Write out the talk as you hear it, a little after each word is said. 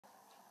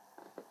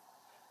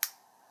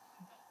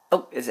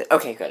Oh, is it?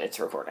 Okay, good,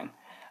 it's recording.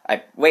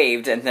 I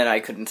waved, and then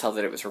I couldn't tell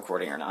that it was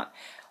recording or not.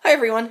 Hi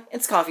everyone,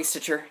 it's Coffee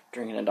Stitcher,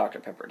 drinking a Dr.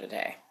 Pepper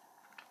today.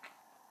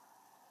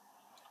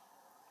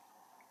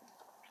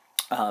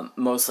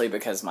 Mostly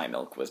because my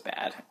milk was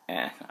bad,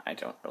 and I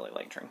don't really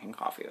like drinking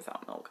coffee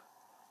without milk.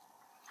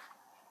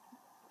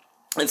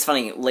 It's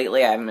funny,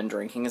 lately I haven't been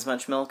drinking as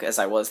much milk as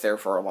I was there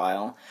for a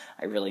while.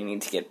 I really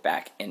need to get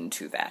back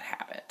into that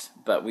habit,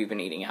 but we've been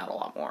eating out a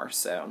lot more,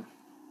 so...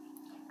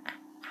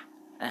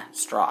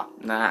 straw.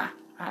 Nah.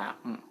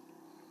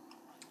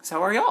 So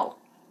how are y'all?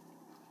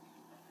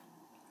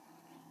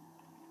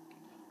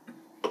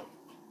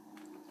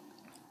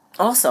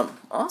 Awesome.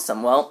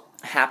 Well,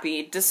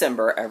 happy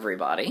December,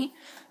 everybody.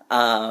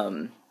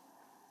 I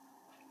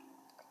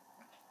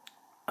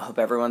hope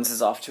everyone's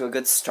is off to a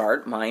good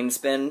start. Mine's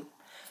been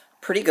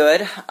pretty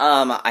good.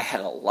 I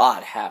had a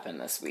lot happen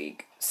this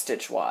week,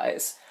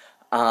 stitch-wise.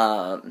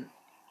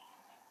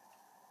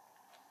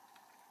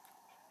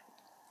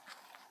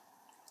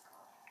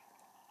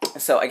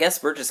 So I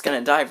guess we're just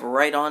gonna dive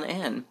right on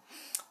in.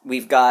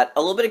 We've got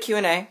a little bit of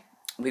Q&A.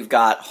 We've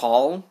got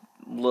haul,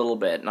 a little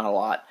bit, not a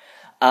lot.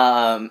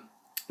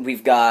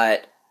 We've got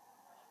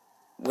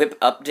whip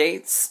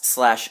updates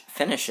 /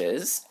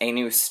 finishes, a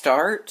new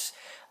start.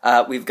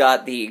 We've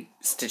got the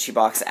Stitchy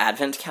Box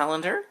Advent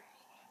Calendar.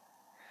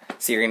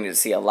 So you're going to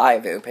see a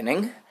live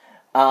opening.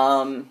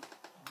 Yeah,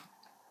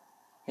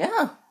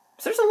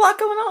 so there's a lot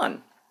going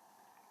on.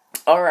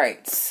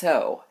 Alright,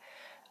 so,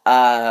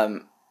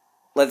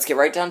 let's get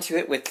right down to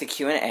it with the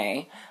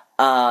Q&A.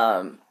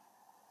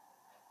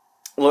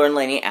 Lauren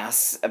Laney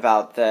asks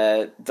about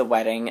the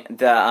wedding.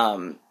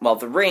 The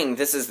ring,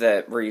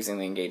 we're using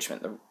the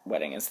engagement. The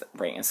wedding the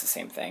ring is the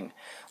same thing.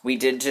 We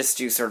did just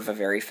do sort of a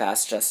very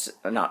fast,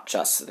 not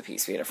just the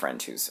piece. We had a friend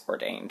who's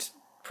ordained,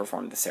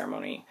 performed the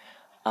ceremony,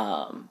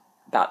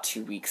 about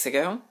 2 weeks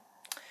ago.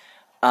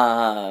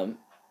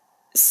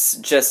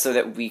 Just so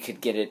that we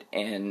could get it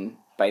in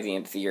by the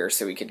end of the year,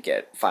 so we could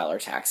file our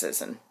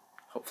taxes and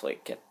hopefully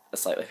get a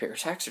slightly bigger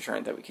tax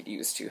return that we could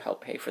use to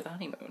help pay for the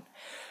honeymoon.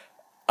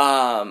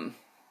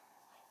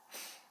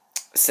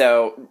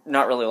 So,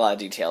 not really a lot of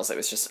details. It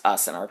was just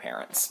us and our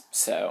parents.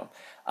 So,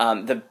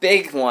 the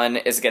big one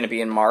is going to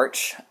be in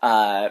March,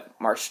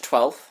 March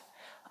 12th.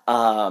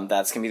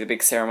 That's going to be the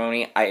big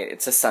ceremony.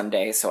 It's a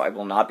Sunday, so I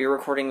will not be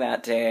recording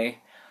that day.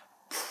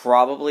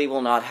 Probably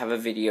will not have a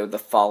video the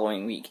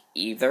following week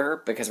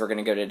either, because we're going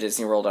to go to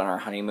Disney World on our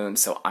honeymoon,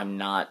 so I'm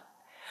going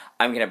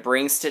to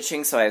bring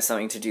stitching, so I have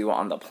something to do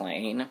on the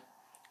plane,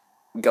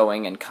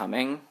 going and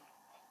coming.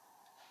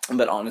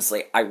 But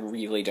honestly, I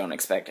really don't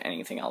expect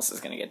anything else is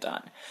going to get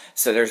done.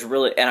 So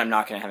and I'm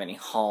not going to have any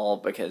haul,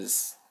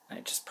 because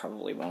I just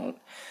probably won't.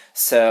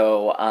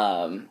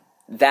 So,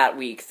 that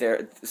week,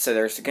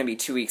 there's going to be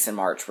 2 weeks in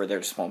March where there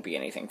just won't be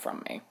anything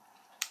from me.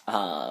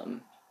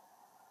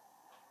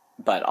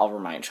 But I'll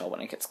remind y'all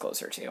when it gets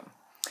closer to.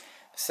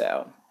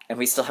 So, and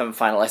we still haven't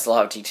finalized a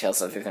lot of details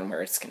other than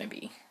where it's going to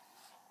be.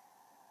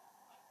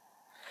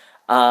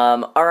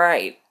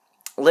 Alright.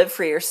 Live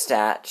Free or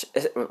Stitch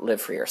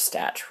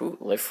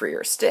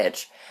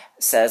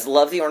says,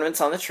 love the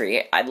ornaments on the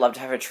tree. I'd love to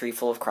have a tree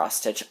full of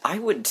cross-stitch. I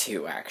would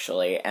too,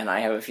 actually, and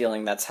I have a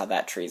feeling that's how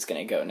that tree is going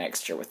to go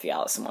next year with the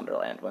Alice in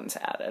Wonderland ones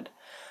added.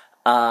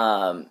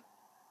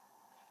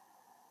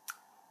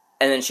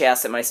 And then she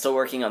asked, am I still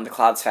working on the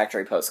Clouds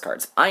Factory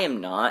postcards? I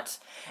am not.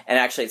 And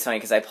actually, it's funny,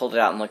 because I pulled it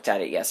out and looked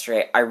at it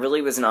yesterday. I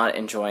really was not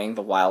enjoying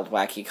the wild,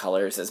 wacky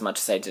colors as much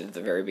as I did at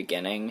the very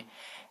beginning.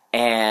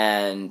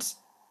 And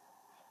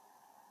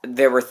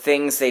there were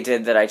things they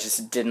did that I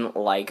just didn't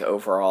like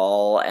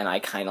overall, and I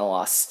kind of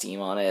lost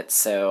steam on it.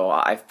 So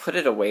I've put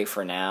it away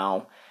for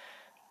now.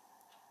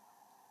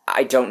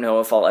 I don't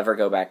know if I'll ever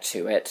go back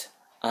to it.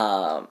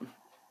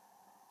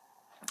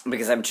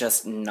 Because I'm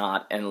just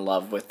not in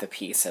love with the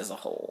piece as a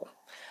whole.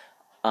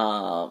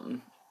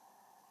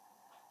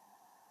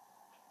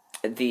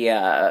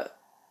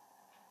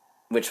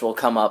 Which will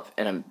come up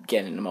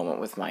again in a moment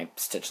with my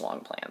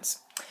stitch-along plans.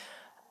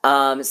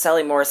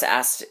 Sally Morris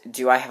asked,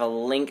 do I have a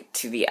link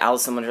to the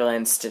Alice in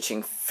Wonderland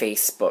Stitching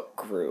Facebook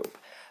group?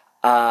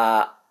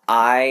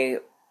 I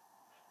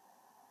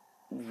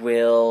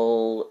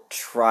will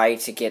try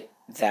to get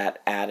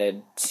that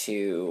added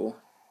to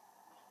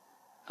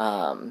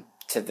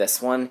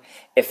this one.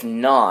 If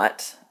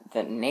not,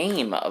 the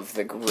name of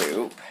the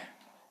group,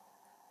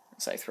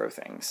 as I throw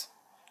things,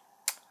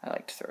 I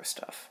like to throw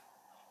stuff.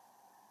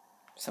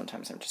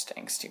 Sometimes I'm just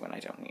angsty when I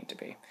don't need to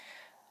be.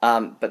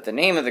 But the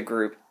name of the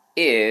group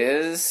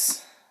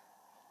is...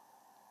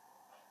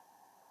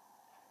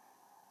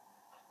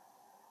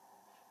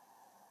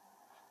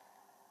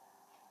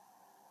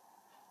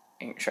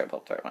 Should I pull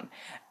up the right one?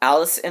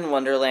 Alice in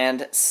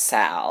Wonderland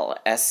Sal,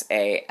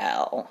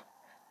 S-A-L.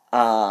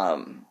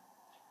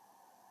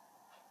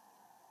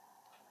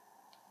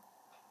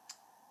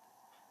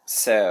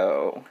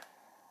 So,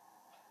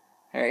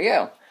 there you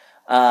go.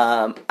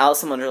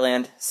 Alice in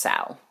Wonderland,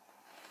 Sal.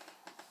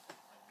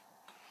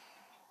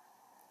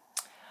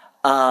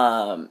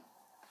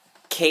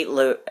 Kate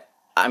Lou,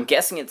 I'm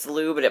guessing it's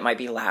Lou, but it might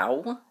be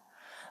Lau.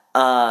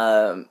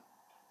 I'm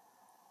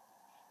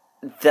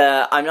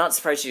not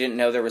surprised you didn't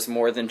know there was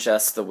more than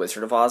just The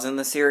Wizard of Oz in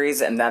the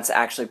series, and that's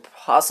actually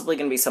possibly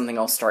going to be something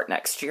I'll start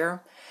next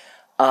year.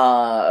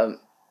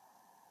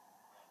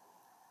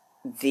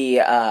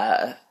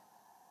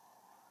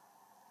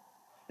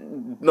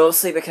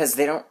 Mostly because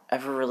they don't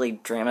ever really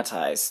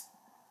dramatize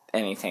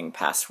anything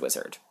past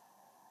Wizard.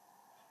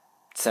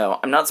 So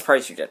I'm not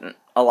surprised you didn't.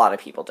 A lot of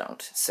people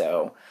don't.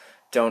 So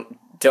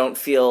don't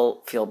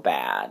feel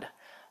bad.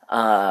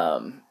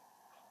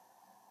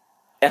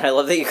 And I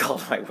love that you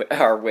called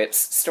our wits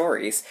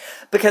stories,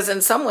 because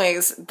in some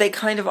ways they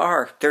kind of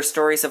are. They're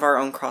stories of our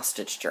own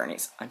cross-stitch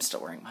journeys. I'm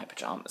still wearing my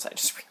pajamas, I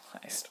just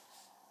realized.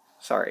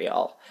 Sorry,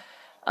 y'all.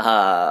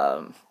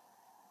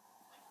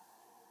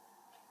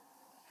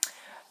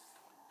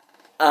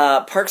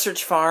 Park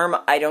Search Farm,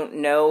 I don't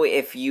know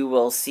if you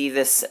will see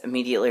this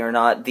immediately or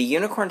not. The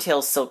Unicorn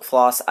Tail Silk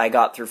Floss I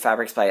got through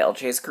Fabrics by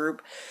LJ's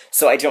group,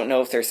 so I don't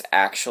know if there's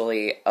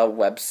actually a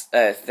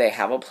if they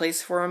have a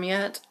place for him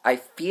yet. I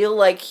feel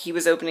like he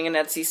was opening an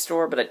Etsy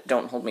store, but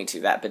don't hold me to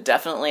that. But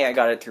definitely I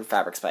got it through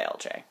Fabrics by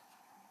LJ.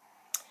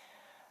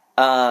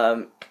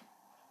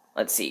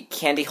 Let's see,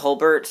 Candy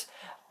Hulbert.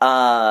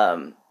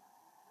 I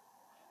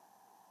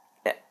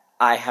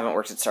haven't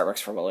worked at Starbucks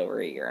for well over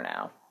a year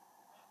now.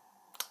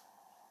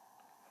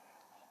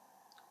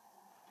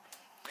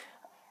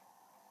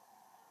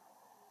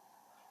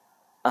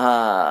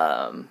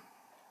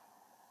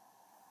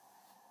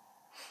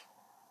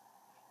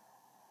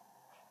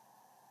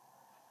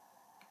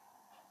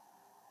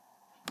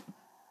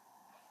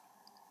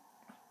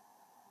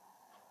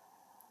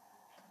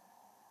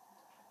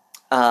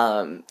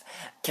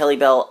 Kelly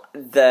Bell,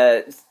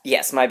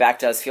 yes, my back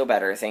does feel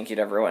better. Thank you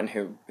to everyone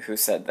who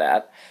said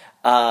that.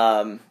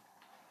 Or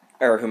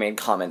who made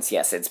comments.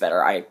 Yes, it's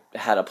better. I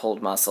had a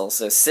pulled muscle,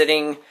 so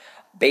sitting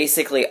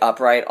basically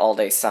upright all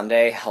day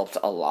Sunday helped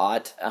a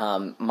lot.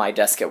 My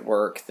desk at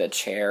work, the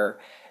chair,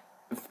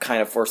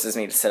 kind of forces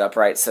me to sit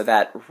upright, so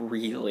that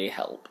really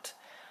helped.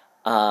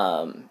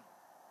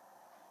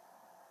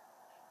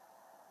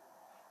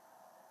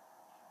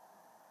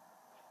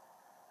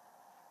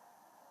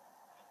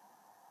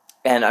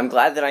 And I'm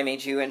glad that I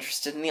made you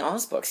interested in the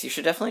Oz books. You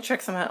should definitely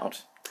check them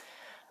out.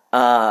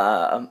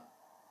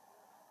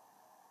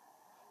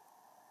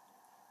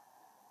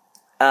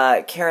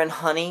 Karen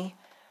Honey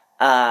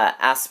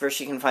asks where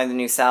she can find the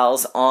new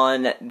Sal's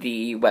on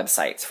the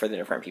websites for the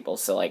different people.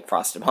 So, like,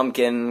 Frosted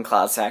Pumpkin,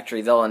 Cloud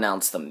Factory, they'll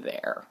announce them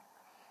there.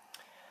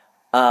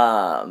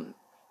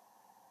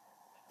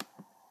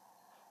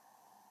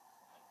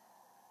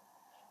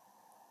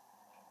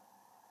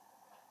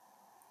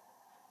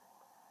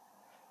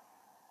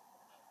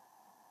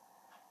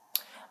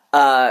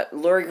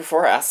 Lori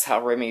Gafor asks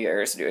how Remy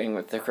Bear is doing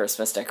with the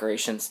Christmas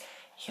decorations.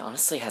 He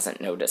honestly hasn't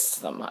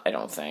noticed them, I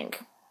don't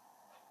think.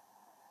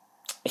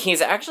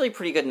 He's actually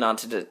pretty good not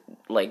to,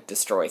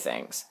 destroy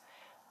things.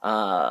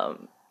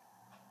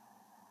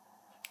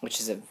 Which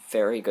is a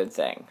very good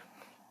thing.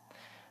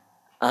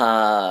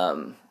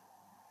 Alright.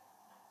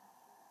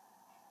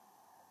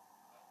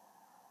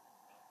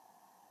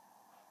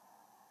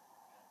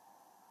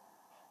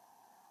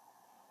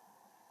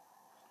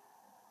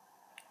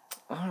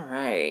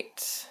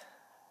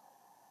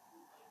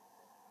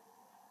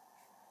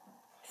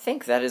 I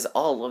think that is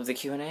all of the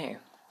Q&A.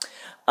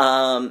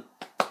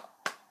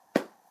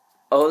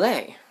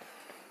 Olay.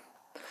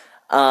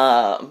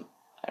 I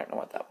don't know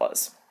what that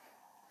was.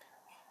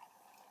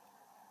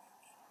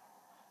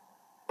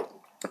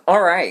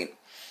 Alright.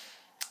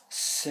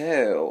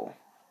 So,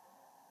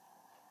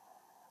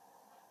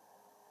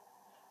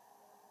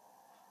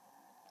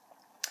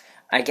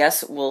 I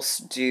guess we'll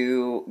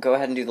go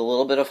ahead and do the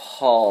little bit of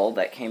haul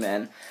that came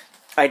in.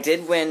 I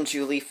did win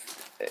Julie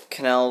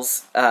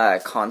Cannell's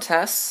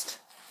contest.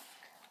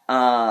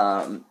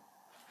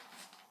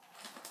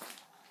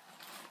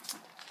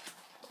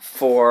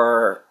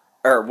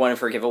 One of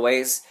her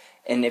giveaways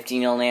in Nifty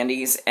Neil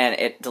Nandy's, and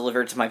it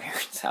delivered to my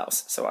parents'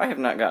 house, so I have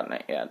not gotten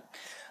it yet.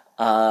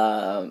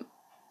 But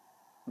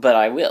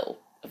I will,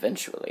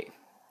 eventually.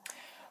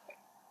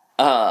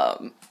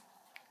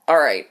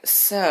 Alright,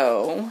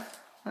 so,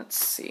 let's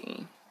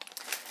see.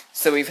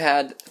 So we've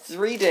had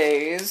 3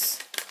 days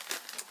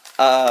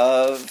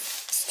of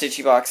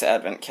Stitchy Box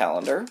Advent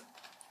Calendar.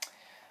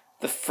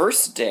 The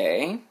first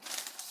day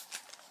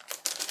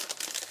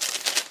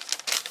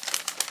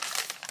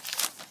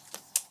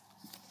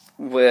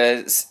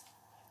was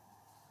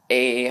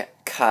a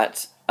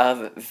cut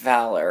of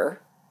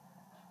Valor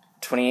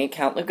 28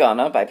 Count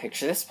Lugana by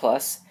Picture This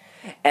Plus,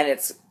 and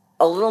it's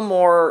a little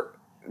more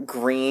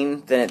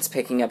green than it's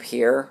picking up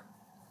here.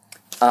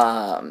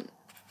 And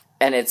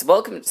it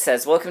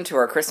says, welcome to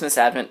our Christmas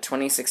Advent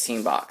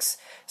 2016 box.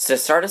 So to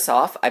start us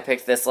off, I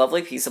picked this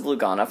lovely piece of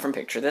Lugana from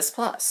Picture This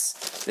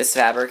Plus. This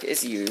fabric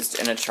is used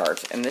in a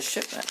chart in this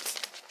shipment.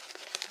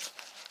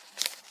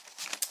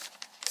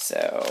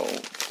 So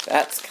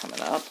that's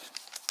coming up.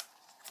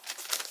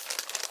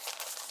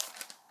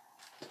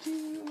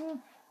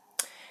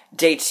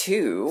 Day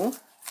 2,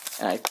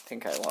 and I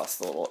think I lost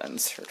the little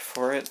insert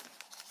for it.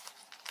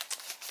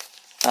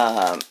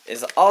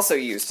 is also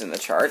used in the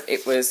chart.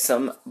 It was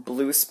some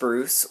Blue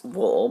Spruce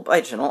wool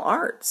by Gentle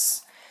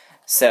Arts.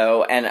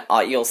 So, and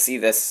you'll see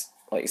this,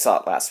 well, you saw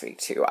it last week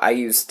too. I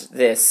used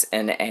this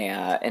in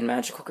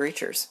Magical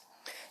Creatures.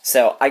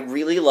 So, I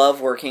really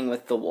love working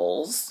with the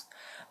wools.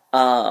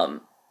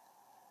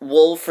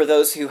 Wool, for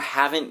those who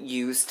haven't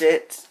used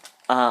it,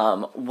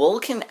 wool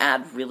can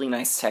add really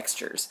nice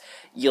textures.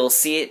 You'll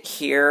see it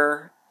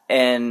here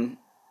in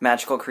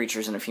Magical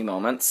Creatures in a few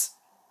moments.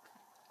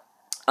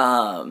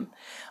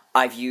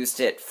 I've used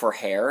it for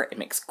hair. It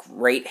makes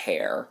great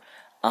hair.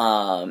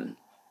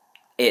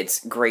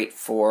 It's great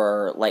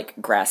for, like,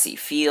 grassy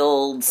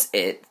fields.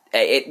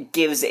 It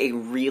gives a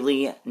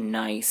really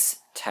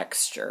nice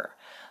texture.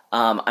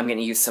 I'm going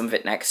to use some of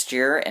it next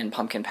year in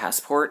Pumpkin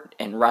Passport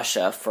in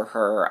Russia for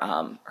her,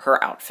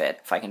 her outfit,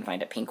 if I can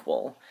find a pink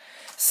wool.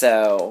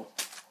 So,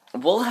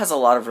 wool has a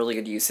lot of really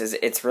good uses.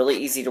 It's really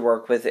easy to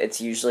work with.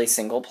 It's usually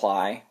single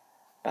ply,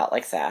 about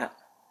like that.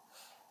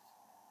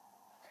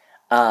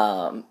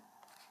 And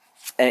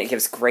it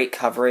gives great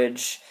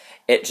coverage.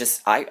 It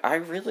just, I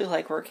really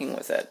like working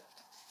with it.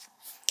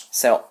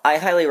 So, I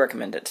highly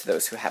recommend it to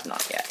those who have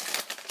not yet.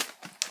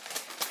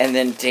 And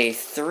then day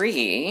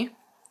 3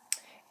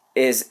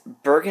 is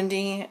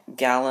Burgundy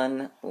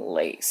Gallon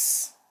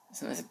Lace.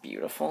 Isn't this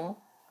beautiful?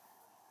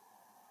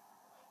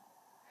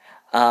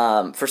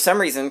 For some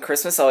reason,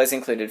 Christmas always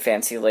included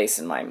fancy lace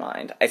in my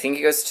mind. I think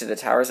it goes to the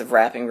towers of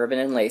wrapping ribbon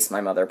and lace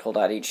my mother pulled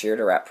out each year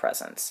to wrap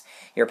presents.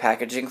 Your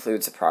package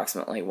includes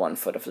approximately 1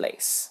 foot of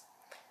lace.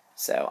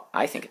 So,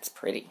 I think it's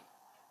pretty.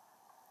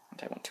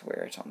 And I want to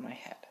wear it on my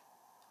head.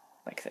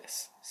 Like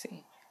this.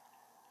 See?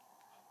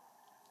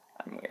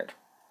 I'm weird.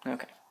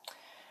 Okay.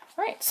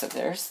 Alright, so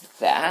there's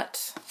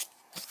that.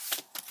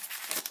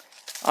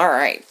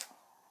 Alright.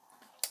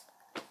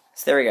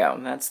 So there we go.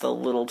 That's the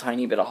little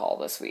tiny bit of haul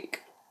this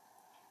week.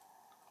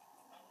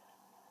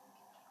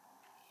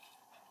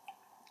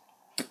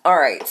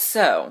 Alright,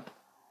 so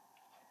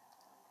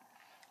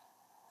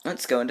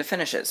let's go into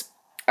finishes.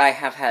 I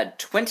have had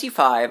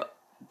 25,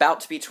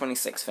 about to be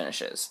 26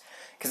 finishes.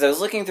 Because I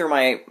was looking through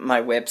my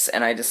whips,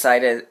 and I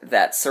decided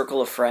that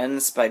Circle of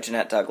Friends by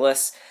Jeanette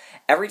Douglas,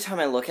 every time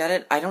I look at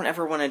it, I don't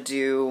ever want to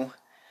do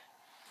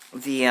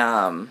the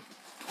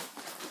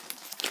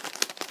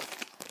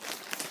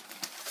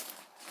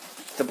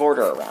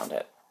border around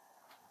it.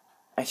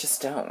 I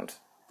just don't.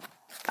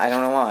 I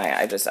don't know why.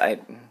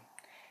 It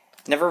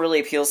never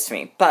really appeals to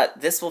me. But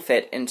this will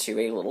fit into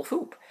a little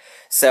hoop.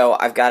 So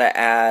I've got to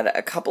add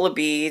a couple of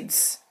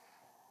beads,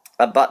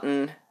 a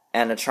button,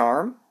 and a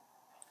charm.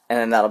 And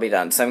then that'll be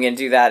done. So I'm going to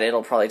do that.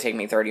 It'll probably take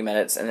me 30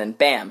 minutes. And then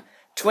bam!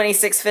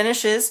 26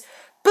 finishes!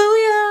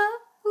 Booyah!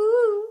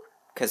 Woo!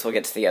 Because we'll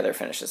get to the other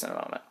finishes in a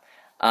moment.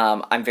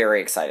 I'm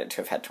very excited to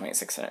have had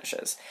 26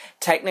 finishes.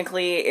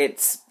 Technically,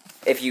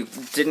 if you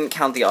didn't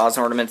count the Oz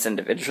ornaments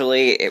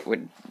individually, it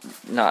would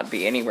not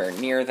be anywhere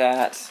near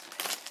that.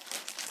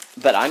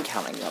 But I'm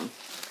counting them.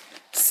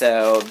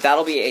 So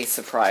that'll be a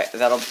surprise.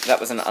 That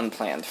was an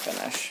unplanned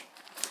finish.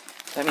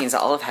 That means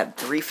I'll have had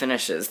 3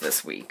 finishes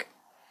this week.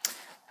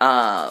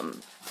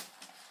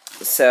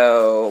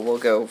 So we'll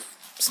go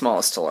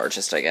smallest to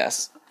largest, I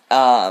guess.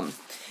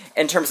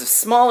 In terms of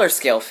smaller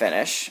scale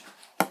finish,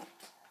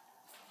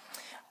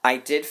 I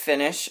did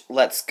finish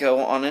Let's Go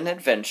on an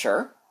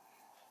Adventure.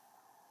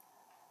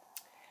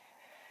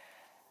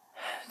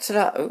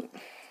 Ta-da! Oh,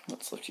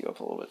 let's lift you up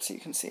a little bit so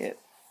you can see it.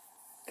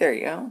 There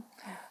you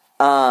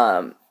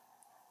go.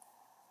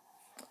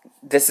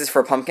 This is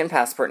for Pumpkin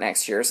Passport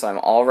next year, so I'm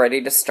all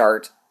ready to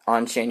start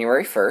on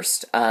January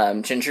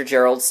 1st. Ginger,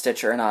 Gerald,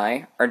 Stitcher, and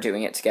I are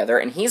doing it together,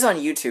 and he's on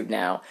YouTube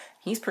now.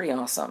 He's pretty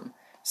awesome.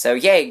 So,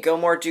 yay, go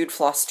more Dude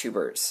Floss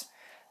Tubers.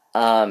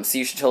 So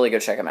you should totally go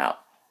check him out.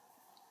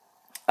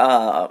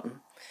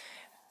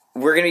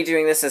 We're going to be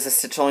doing this as a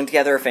Stitch Along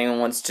Together. If anyone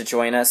wants to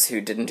join us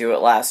who didn't do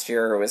it last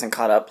year or wasn't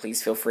caught up,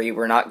 please feel free.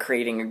 We're not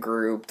creating a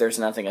group. There's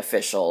nothing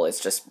official. It's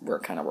just we're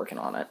kind of working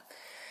on it.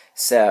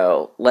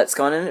 So, let's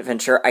go on an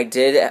adventure. I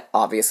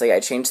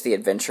changed the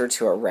adventure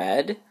to a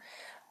red.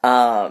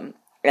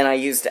 And I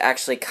used,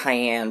 actually,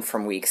 Cayenne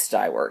from Weeks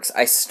Dye Works.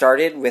 I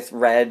started with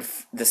red,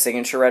 the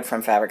signature red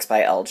from Fabrics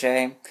by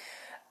LJ,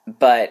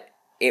 but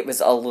it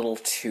was a little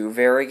too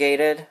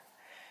variegated.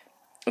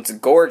 It's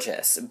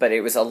gorgeous, but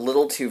it was a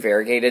little too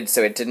variegated,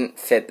 so it didn't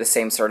fit the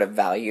same sort of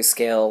value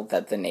scale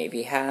that the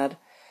navy had.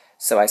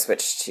 So I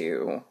switched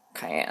to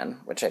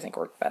Cayenne, which I think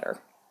worked better.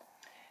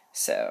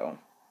 So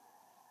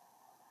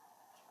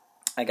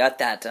I got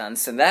that done.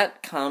 So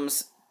that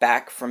comes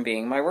back from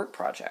being my work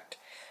project.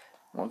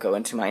 We'll go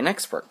into my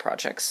next work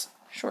projects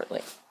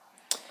shortly.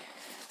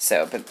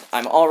 So, but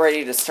I'm all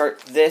ready to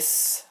start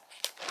this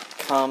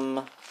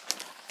come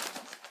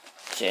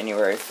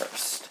January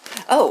 1st.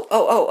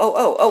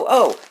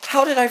 Oh,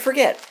 how did I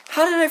forget?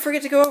 How did I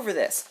forget to go over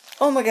this?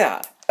 Oh my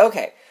god.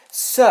 Okay,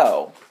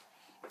 so,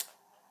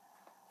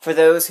 for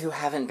those who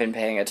haven't been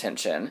paying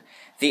attention,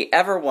 the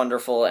ever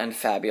wonderful and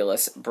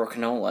fabulous Brooke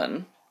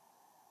Nolan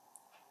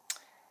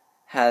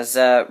has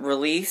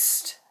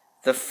released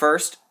the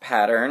first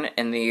pattern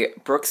in the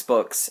Brooks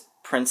Books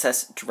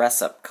Princess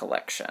Dress-Up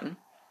Collection.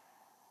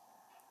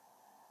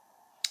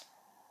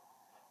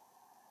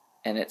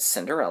 And it's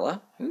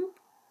Cinderella. Ooh.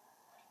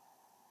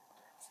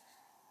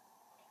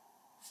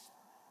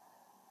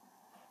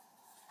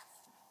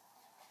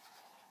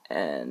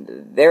 And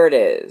there it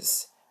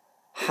is.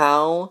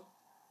 How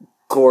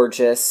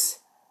gorgeous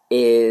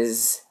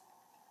is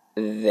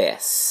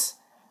this?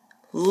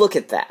 Look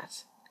at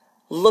that.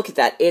 Look at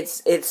that.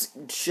 It's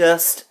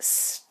just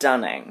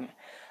stunning.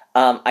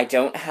 I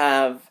don't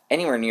have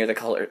anywhere near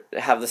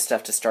the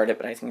stuff to start it,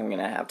 but I think I'm going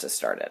to have to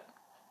start it.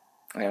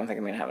 I don't think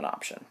I'm going to have an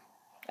option.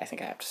 I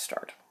think I have to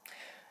start.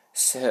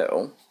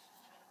 So,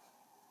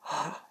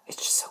 it's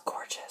just so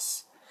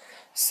gorgeous.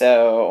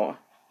 So,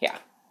 yeah.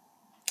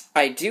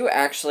 I do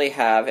actually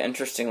have,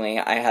 interestingly,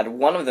 I had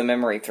one of the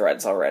memory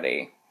threads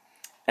already,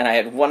 and I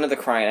had one of the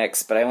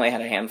Cryonics, but I only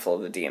had a handful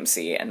of the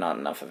DMC and not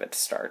enough of it to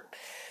start.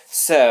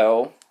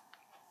 So,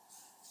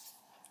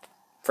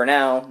 for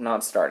now,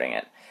 not starting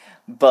it.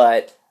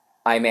 But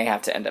I may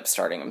have to end up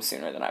starting them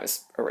sooner than I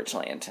was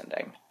originally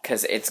intending,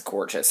 because it's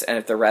gorgeous. And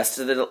if the rest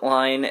of the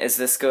line is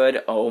this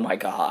good, oh my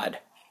god.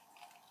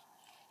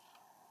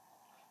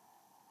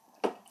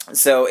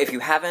 So if you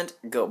haven't,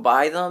 go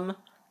buy them,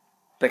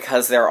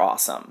 because they're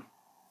awesome.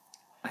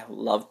 I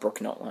love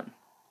Brooke Nolan.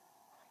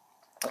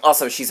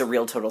 Also, she's a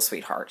real total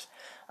sweetheart.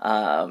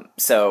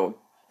 So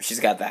she's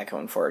got that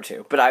going for her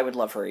too. But I would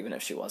love her even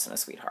if she wasn't a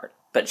sweetheart.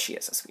 But she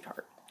is a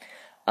sweetheart.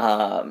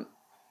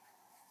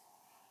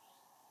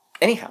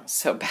 Anyhow,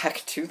 so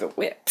back to the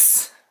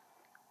whips.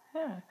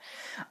 Yeah.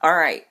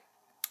 Alright,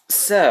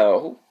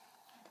 so,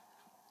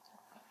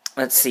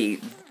 let's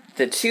see,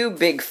 the two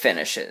big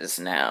finishes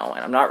now,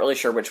 and I'm not really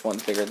sure which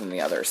one's bigger than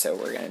the other, so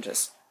we're going to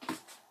just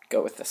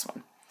go with this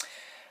one.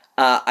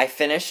 I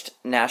finished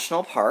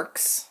National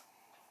Parks.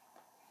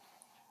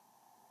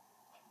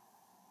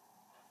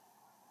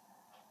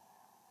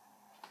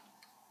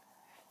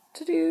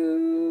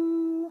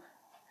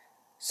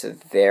 So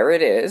there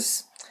it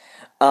is.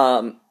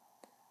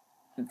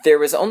 There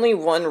was only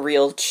one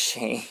real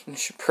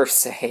change, per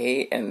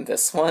se, in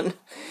this one.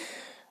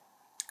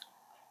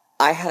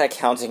 I had a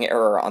counting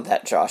error on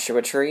that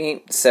Joshua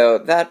tree, so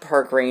that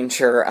park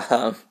ranger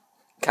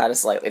got a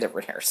slightly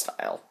different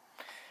hairstyle.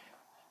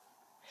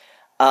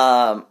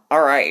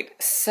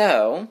 Alright,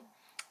 so,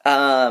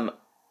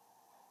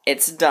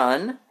 it's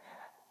done.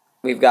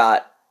 We've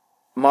got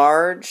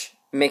Marge,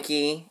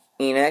 Mickey,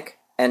 Enoch,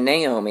 and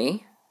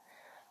Naomi.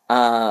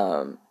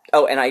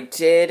 Oh, and I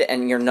did,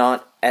 and you're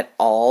not at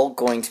all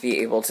going to be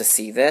able to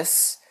see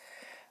this,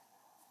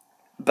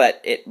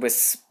 but it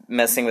was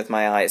messing with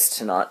my eyes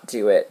to not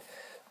do it.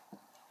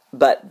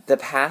 But the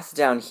path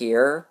down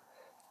here,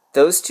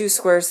 those two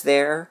squares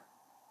there,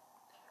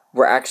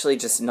 were actually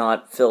just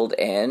not filled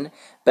in,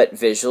 but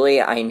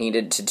visually I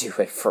needed to do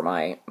it for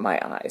my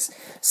eyes.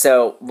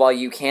 So, while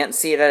you can't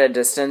see it at a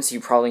distance,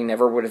 you probably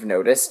never would have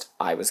noticed,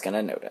 I was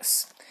gonna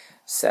notice.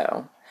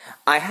 So,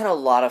 I had a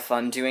lot of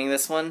fun doing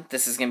this one.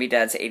 This is going to be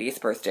Dad's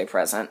 80th birthday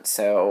present,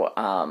 so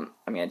I'm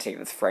going to take it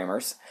with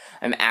framers.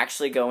 I'm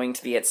actually going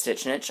to be at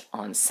Stitch Niche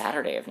on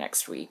Saturday of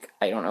next week.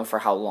 I don't know for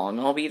how long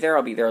I'll be there.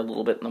 I'll be there a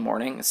little bit in the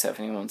morning, so if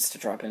anyone wants to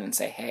drop in and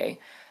say hey,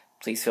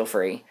 please feel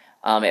free.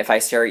 If I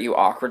stare at you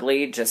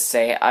awkwardly, just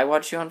say, I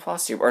watch you on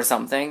FlossTube, or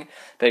something.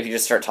 But if you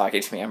just start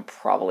talking to me, I'm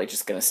probably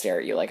just going to stare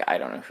at you like I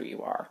don't know who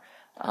you are.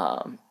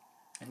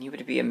 And you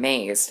would be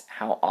amazed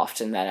how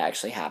often that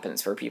actually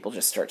happens, where people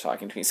just start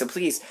talking to me. So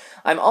please,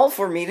 I'm all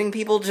for meeting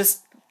people,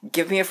 just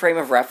give me a frame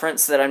of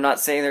reference so that I'm not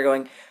sitting there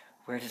going,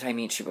 where did I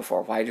meet you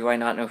before? Why do I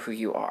not know who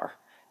you are?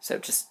 So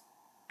just,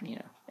 you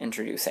know,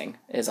 introducing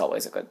is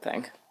always a good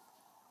thing.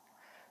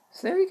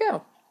 So there you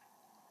go.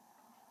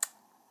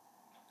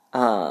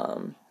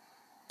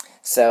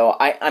 So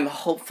I'm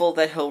hopeful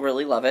that he'll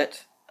really love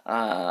it,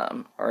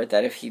 or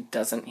that if he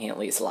doesn't, he at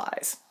least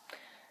lies.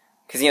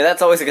 Because, you know,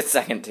 that's always a good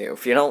second, too.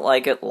 If you don't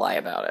like it, lie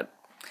about it.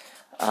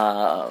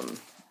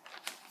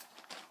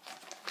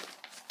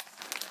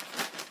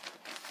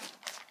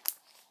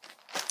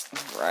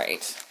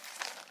 Right.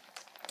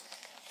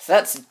 So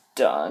that's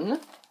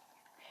done.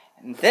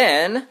 And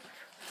then,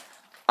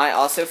 I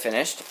also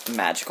finished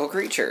Magical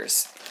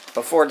Creatures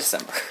before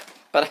December.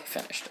 But I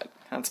finished it.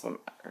 That's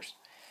what matters.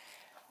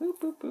 Boop,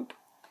 boop, boop.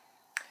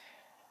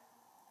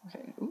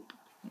 Okay, oop.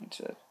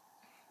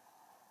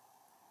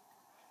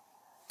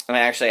 And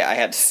actually, I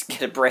had to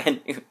get a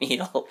brand new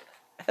needle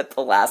at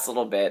the last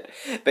little bit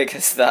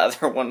because the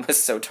other one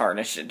was so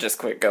tarnished it just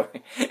quit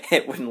going.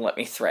 It wouldn't let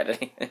me thread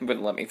it. It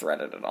wouldn't let me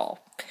thread it at all.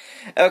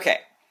 Okay,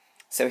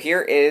 so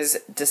here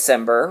is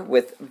December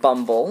with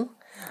Bumble.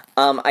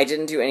 I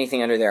didn't do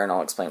anything under there, and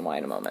I'll explain why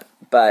in a moment.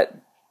 But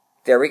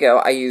there we go.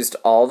 I used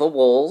all the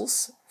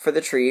wools for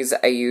the trees.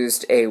 I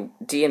used a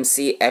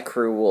DMC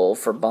Ecru wool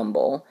for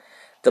Bumble.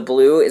 The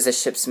blue is a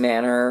Ship's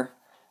Manor.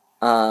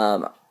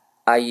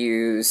 I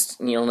used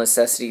Neil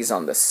Necessities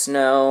on the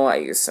snow. I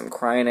used some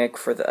Cryonic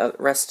for the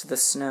rest of the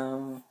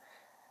snow.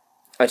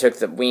 I took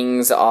the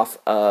wings off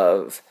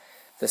of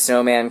the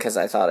snowman because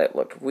I thought it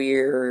looked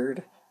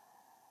weird.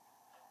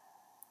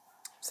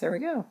 So there we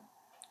go.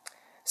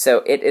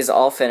 So it is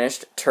all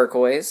finished.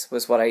 Turquoise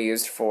was what I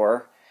used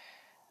for,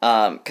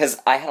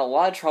 because I had a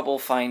lot of trouble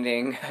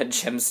finding a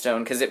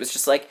gemstone, because it was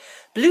just like,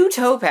 blue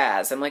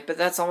topaz. I'm like, but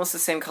that's almost the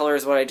same color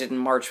as what I did in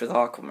March with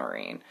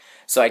aquamarine.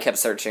 So I kept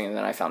searching, and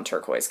then I found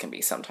turquoise can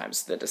be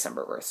sometimes the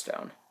December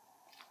birthstone.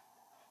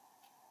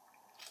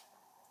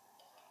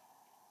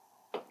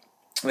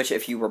 Which,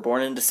 if you were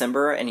born in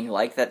December and you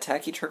like that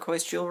tacky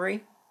turquoise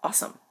jewelry,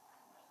 awesome.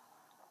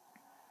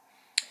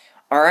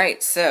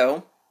 Alright,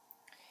 so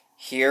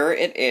here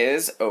it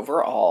is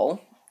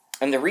overall.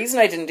 And the reason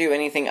I didn't do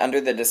anything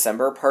under the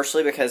December,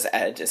 partially because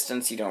at a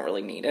distance you don't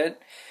really need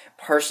it,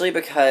 partially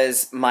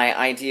because my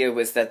idea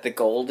was that the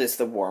gold is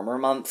the warmer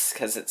months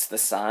because it's the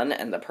sun,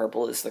 and the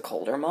purple is the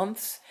colder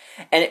months.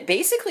 And it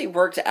basically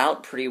worked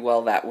out pretty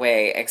well that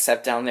way,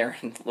 except down there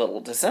in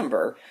little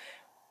December,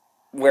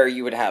 where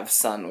you would have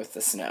sun with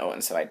the snow,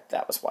 and so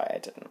that was why I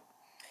didn't.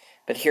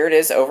 But here it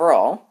is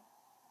overall.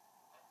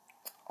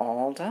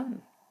 All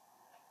done.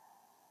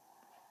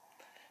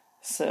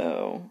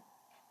 So,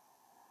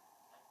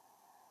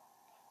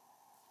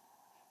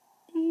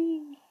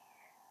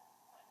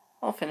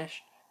 all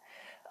finished.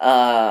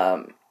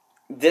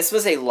 This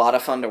was a lot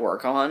of fun to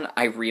work on.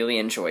 I really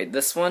enjoyed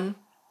this one.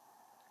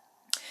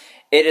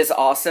 It is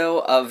also,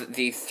 of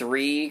the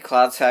 3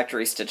 Clouds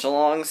Factory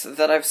stitch-alongs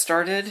that I've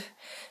started,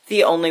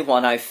 the only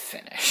one I've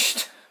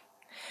finished.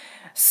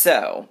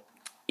 So,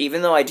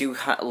 even though I do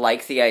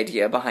like the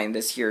idea behind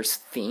this year's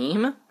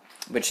theme,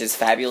 which is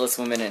Fabulous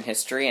Women in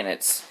History, and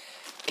it's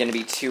going to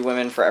be 2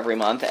 women for every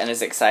month, and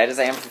as excited as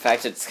I am for the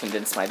fact it's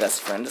convinced my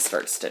best friend to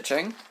start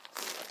stitching,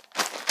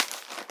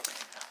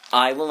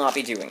 I will not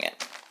be doing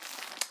it.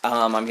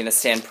 I'm going to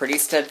stand pretty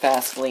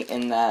steadfastly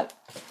in that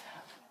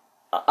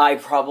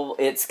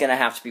it's going to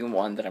have to be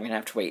one that I'm going to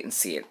have to wait and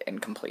see it in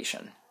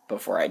completion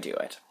before I do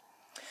it.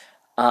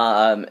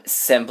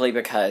 Simply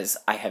because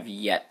I have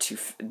yet to,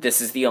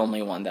 this is the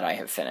only one that I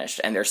have finished,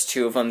 and there's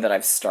 2 of them that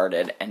I've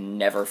started and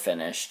never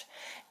finished,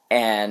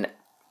 and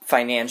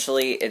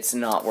financially, it's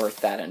not worth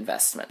that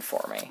investment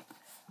for me.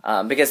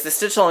 Because the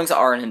stitch-alongs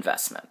are an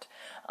investment.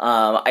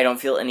 I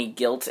don't feel any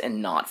guilt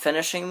in not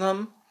finishing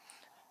them,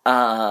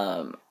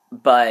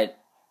 but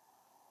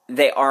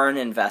they are an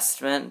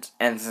investment,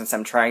 and since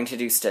I'm trying to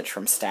do Stitch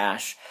from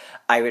Stash,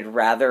 I would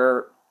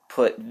rather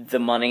put the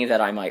money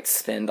that I might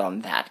spend on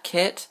that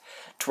kit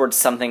towards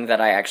something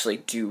that I actually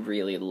do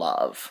really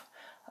love.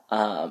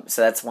 So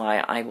that's why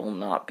I will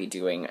not be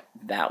doing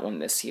that one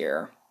this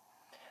year.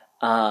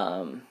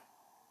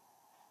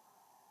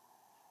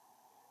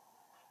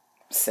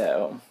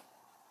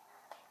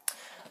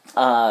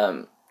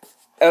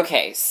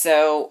 Okay,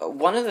 so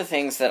one of the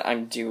things that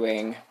I'm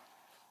doing,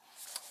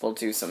 we'll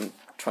do some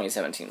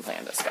 2017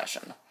 plan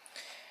discussion.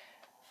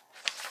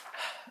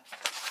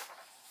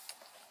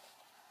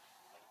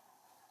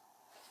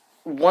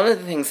 One of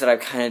the things that I've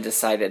kind of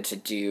decided to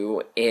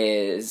do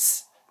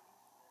is,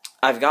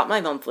 I've got my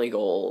monthly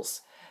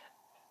goals,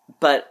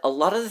 but a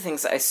lot of the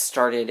things I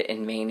started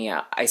in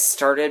Mania, I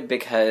started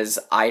because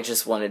I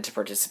just wanted to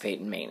participate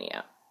in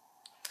Mania.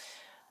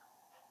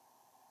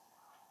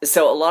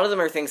 So a lot of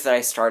them are things that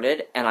I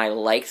started, and I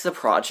liked the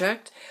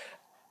project,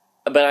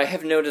 but I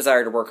have no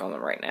desire to work on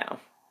them right now.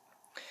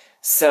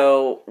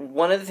 So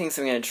one of the things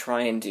I'm going to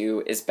try and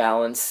do is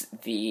balance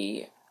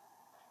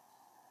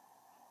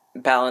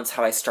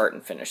how I start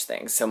and finish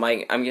things. So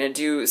I'm going to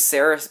do,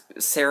 Sarah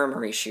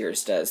Marie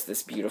Shears does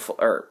this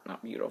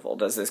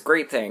does this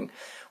great thing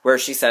where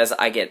she says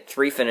I get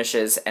 3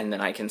 finishes and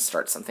then I can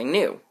start something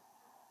new.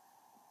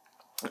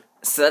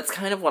 So that's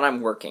kind of what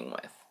I'm working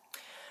with.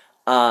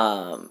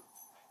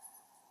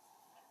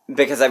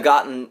 Because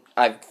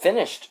I've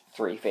finished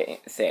 3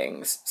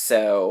 things,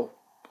 so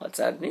let's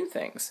add new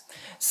things.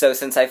 So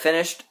since I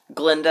finished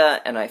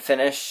Glinda, and I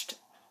finished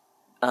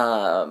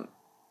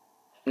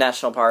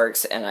National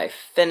Parks, and I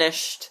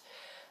finished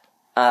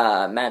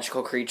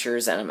Magical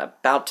Creatures, and I'm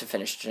about to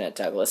finish Jeanette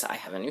Douglas, I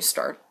have a new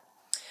start.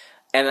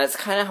 And that's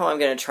kind of how I'm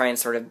going to try and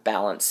sort of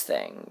balance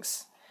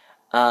things.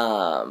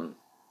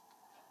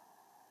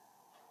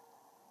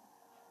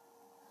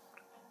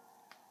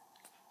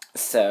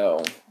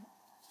 So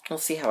we'll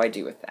see how I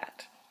do with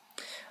that.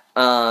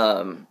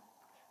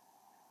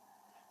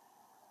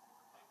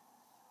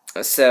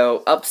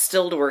 So, up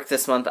still to work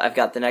this month, I've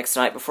got the Next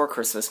Night Before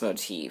Christmas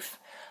motif,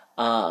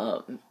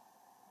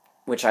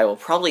 which I will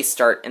probably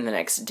start in the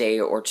next day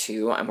or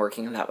 2. I'm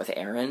working on that with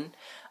Erin,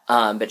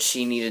 but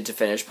she needed to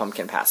finish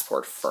Pumpkin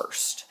Passport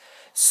first.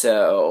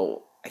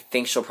 So, I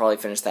think she'll probably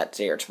finish that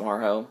today or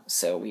tomorrow,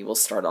 so we will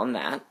start on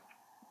that.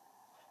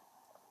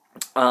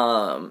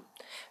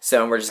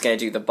 So we're just going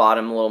to do the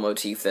bottom little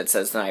motif that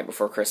says The Night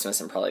Before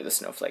Christmas and probably the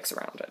snowflakes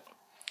around it.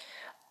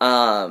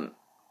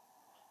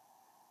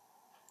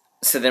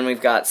 So then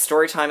we've got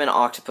Storytime in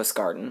Octopus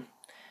Garden,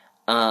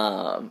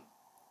 and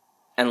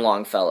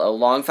Longfellow.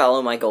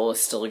 Longfellow, my goal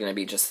is still going to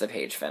be just the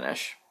page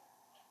finish.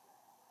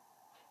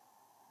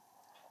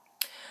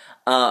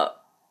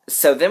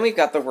 So then we've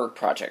got the work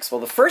projects.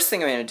 Well, the first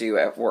thing I'm going to do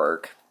at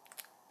work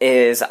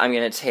is I'm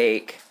going to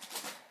take,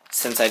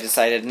 since I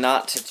decided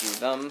not to do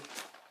them,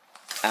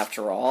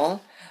 after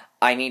all,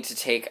 I need to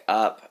take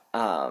up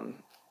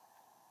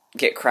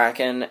Get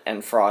Kraken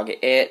and Frog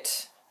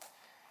It,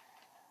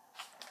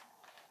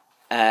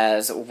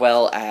 as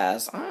well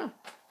as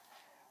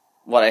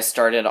what I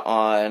started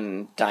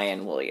on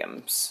Diane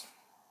Williams.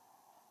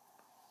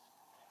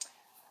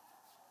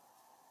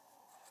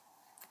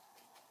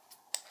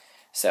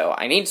 So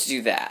I need to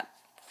do that.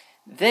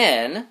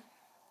 Then,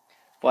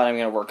 what I'm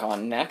going to work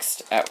on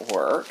next at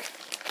work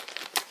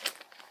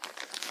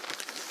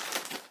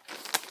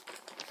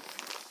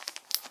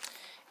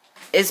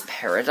is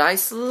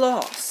Paradise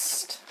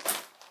Lost.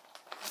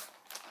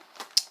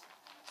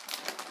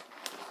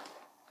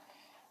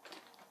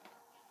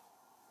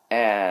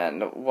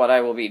 And what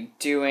I will be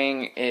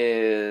doing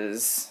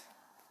is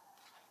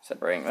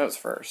separating those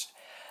first.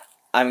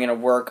 I'm going to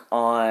work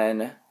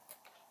on,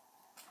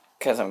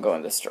 because I'm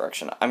going this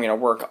direction, I'm going to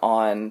work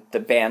on the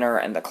banner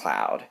and the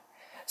cloud.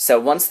 So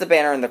once the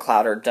banner and the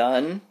cloud are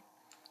done,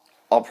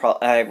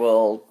 I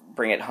will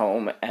bring it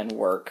home and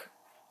work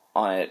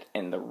on it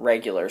in the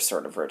regular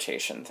sort of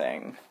rotation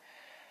thing.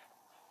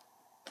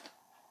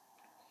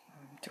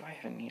 Do I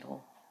have a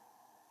needle?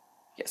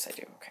 Yes, I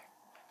do. Okay.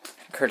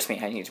 Occurred to me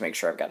I need to make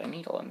sure I've got a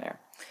needle in there.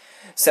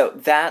 So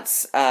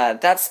that's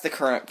the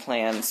current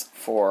plans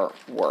for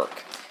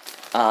work.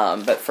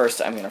 But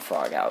first I'm going to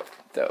frog out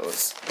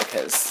those,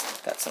 because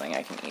that's something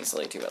I can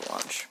easily do at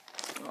lunch,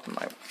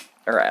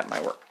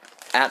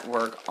 at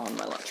work on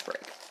my lunch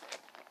break.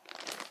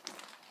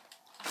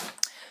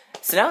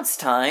 So now it's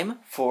time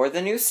for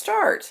the new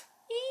start.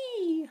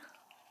 Eee!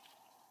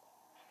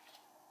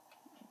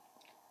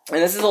 And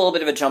this is a little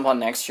bit of a jump on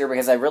next year,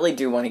 because I really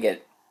do want to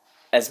get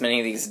as many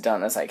of these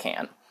done as I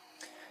can.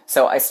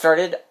 So I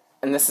started,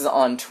 and this is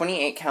on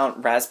 28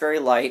 count Raspberry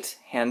Light,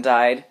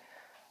 hand-dyed,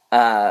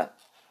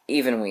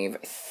 even weave.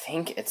 I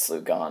think it's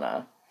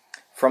Lugana,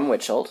 from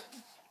Witchold.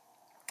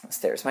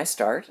 So there's my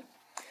start.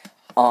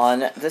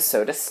 On the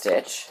Soda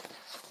Stitch,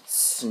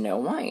 Snow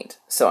White.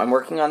 So I'm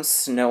working on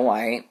Snow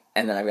White,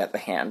 and then I've got the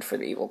hand for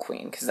the Evil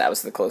Queen, because that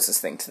was the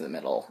closest thing to the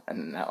middle, and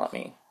then that let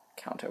me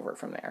count over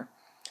from there.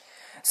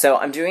 So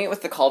I'm doing it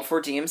with the Called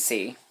For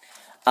DMC.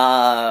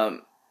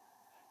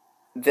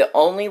 The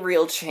only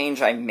real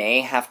change I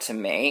may have to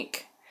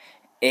make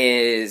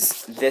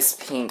is this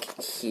pink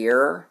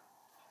here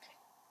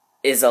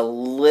is a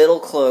little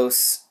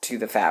close to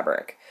the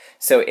fabric.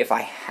 So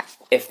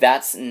if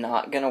that's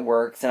not going to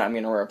work, then I'm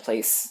going to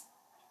replace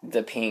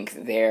the pink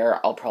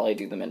there. I'll probably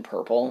do them in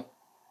purple.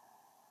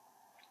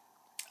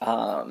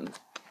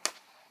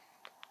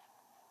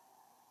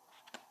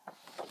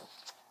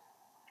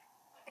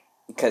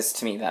 Because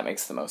to me that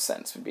makes the most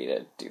sense, would be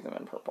to do them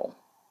in purple.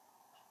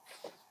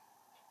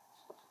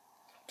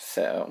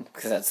 So,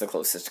 because that's the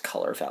closest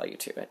color value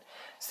to it.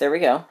 So there we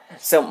go.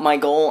 So my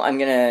goal, I'm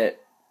going to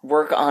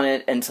work on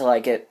it until I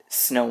get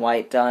Snow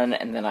White done,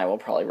 and then I will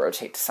probably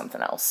rotate to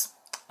something else.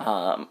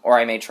 Or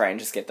I may try and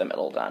just get the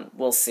middle done.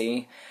 We'll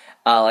see.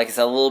 Like I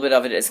said, a little bit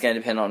of it is going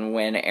to depend on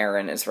when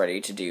Erin is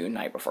ready to do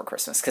Night Before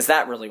Christmas, because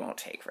that really won't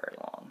take very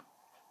long.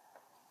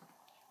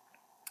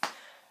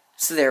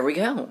 So there we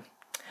go.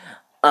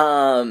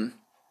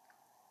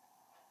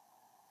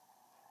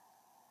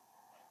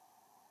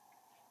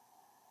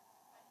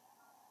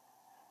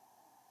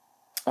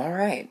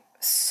 Alright,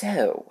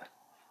 so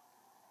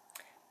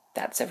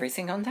that's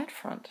everything on that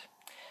front.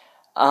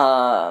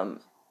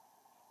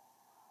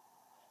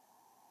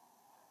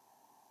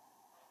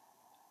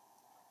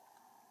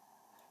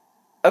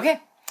 Okay,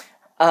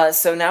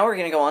 so now we're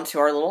going to go on to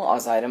our little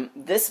Oz item.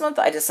 This month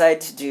I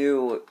decided to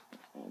do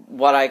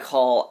what I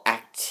call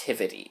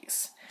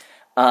activities.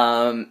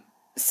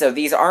 So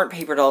these aren't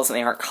paper dolls and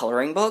they aren't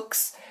coloring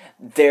books.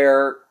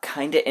 They're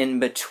kind of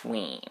in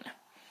between.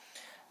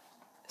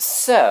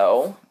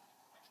 So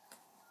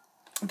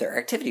they're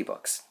activity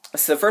books.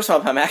 So first of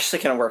all, I'm actually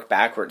going to work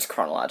backwards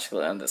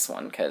chronologically on this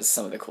one, because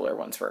some of the cooler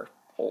ones were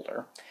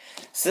older.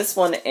 So this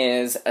one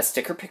is a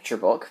sticker picture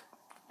book.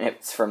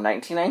 It's from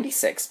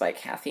 1996 by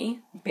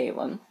Kathy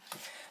Balin.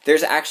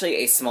 There's actually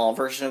a small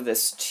version of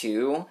this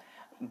too,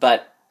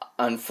 but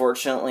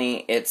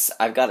unfortunately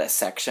I've got a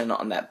section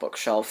on that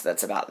bookshelf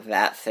that's about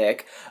that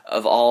thick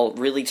of all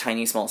really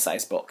tiny small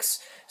size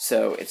books.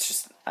 So it's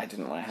just, I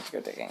didn't want to have to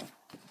go digging.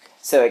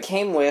 So it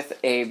came with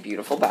a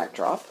beautiful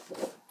backdrop.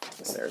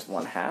 So there's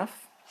one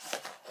half.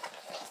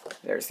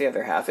 There's the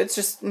other half. It's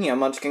just,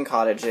 Munchkin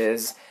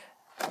Cottages,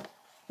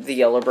 the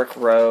Yellow Brick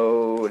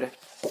Road,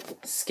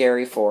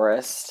 Scary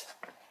Forest,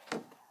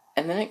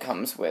 and then it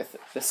comes with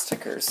the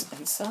stickers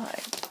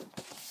inside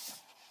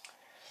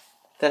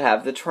that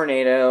have the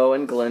Tornado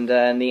and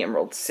Glinda and the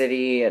Emerald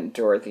City and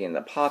Dorothy and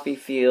the Poppy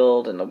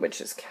Field and the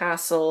Witch's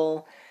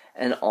Castle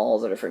and all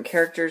the different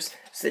characters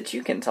so that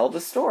you can tell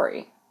the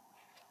story.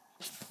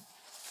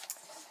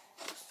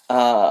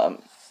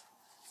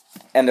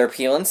 And they're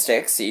peel and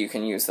stick, so you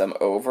can use them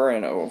over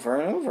and over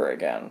and over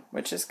again,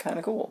 which is kind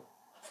of cool.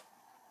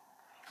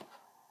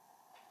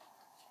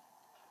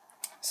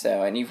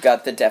 So, and you've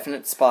got the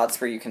definite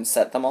spots where you can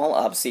set them all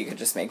up, so you can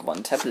just make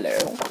one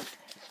tableau.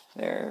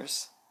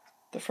 There's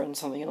the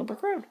Friends on the Yellow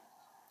Brick Road.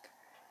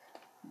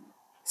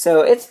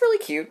 So, it's really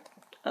cute.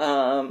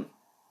 I've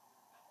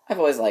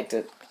always liked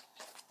it.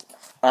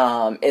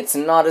 It's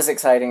not as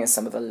exciting as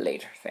some of the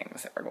later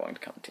things that we're going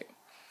to come to.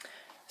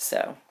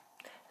 So,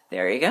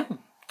 there you go.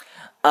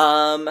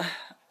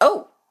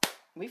 Oh!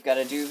 We've got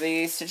to do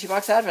the Stitchy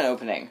Box Advent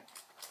opening.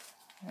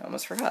 I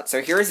almost forgot.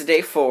 So here is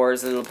day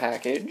 4's little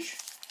package.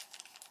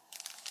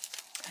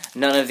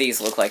 None of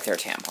these look like they're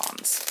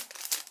tampons.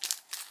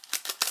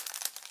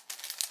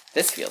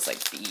 This feels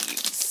like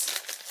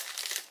beads.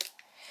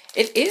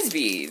 It is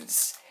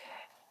beads.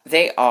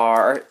 They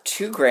are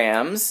 2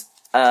 grams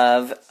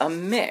of a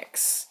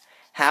mix.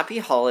 Happy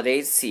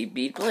Holidays Seed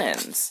Bead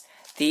Blends.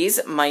 These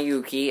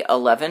Miyuki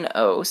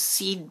 11-0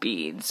 seed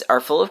beads are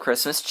full of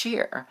Christmas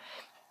cheer.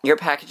 Your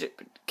package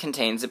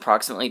contains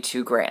approximately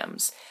 2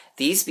 grams.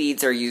 These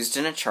beads are used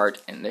in a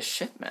chart in this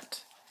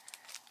shipment.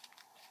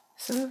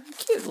 So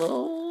cute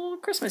little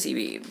Christmassy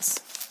beads.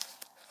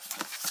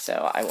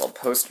 So I will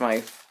post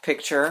my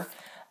picture.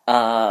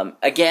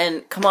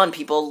 Again, come on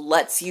people,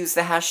 let's use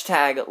the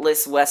hashtag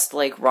Liz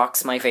Westlake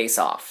rocks my face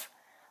off.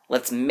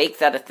 Let's make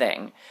that a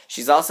thing.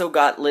 She's also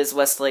got Liz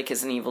Westlake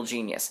is an evil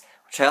genius,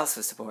 which I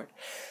also support.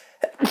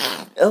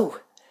 Oh.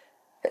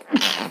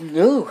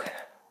 No.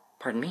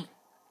 Pardon me.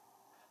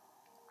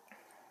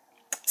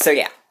 So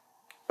yeah.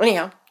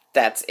 Anyhow,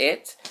 that's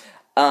it.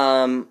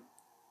 I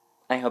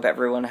hope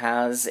everyone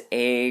has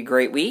a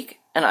great week,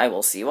 and I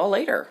will see you all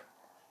later.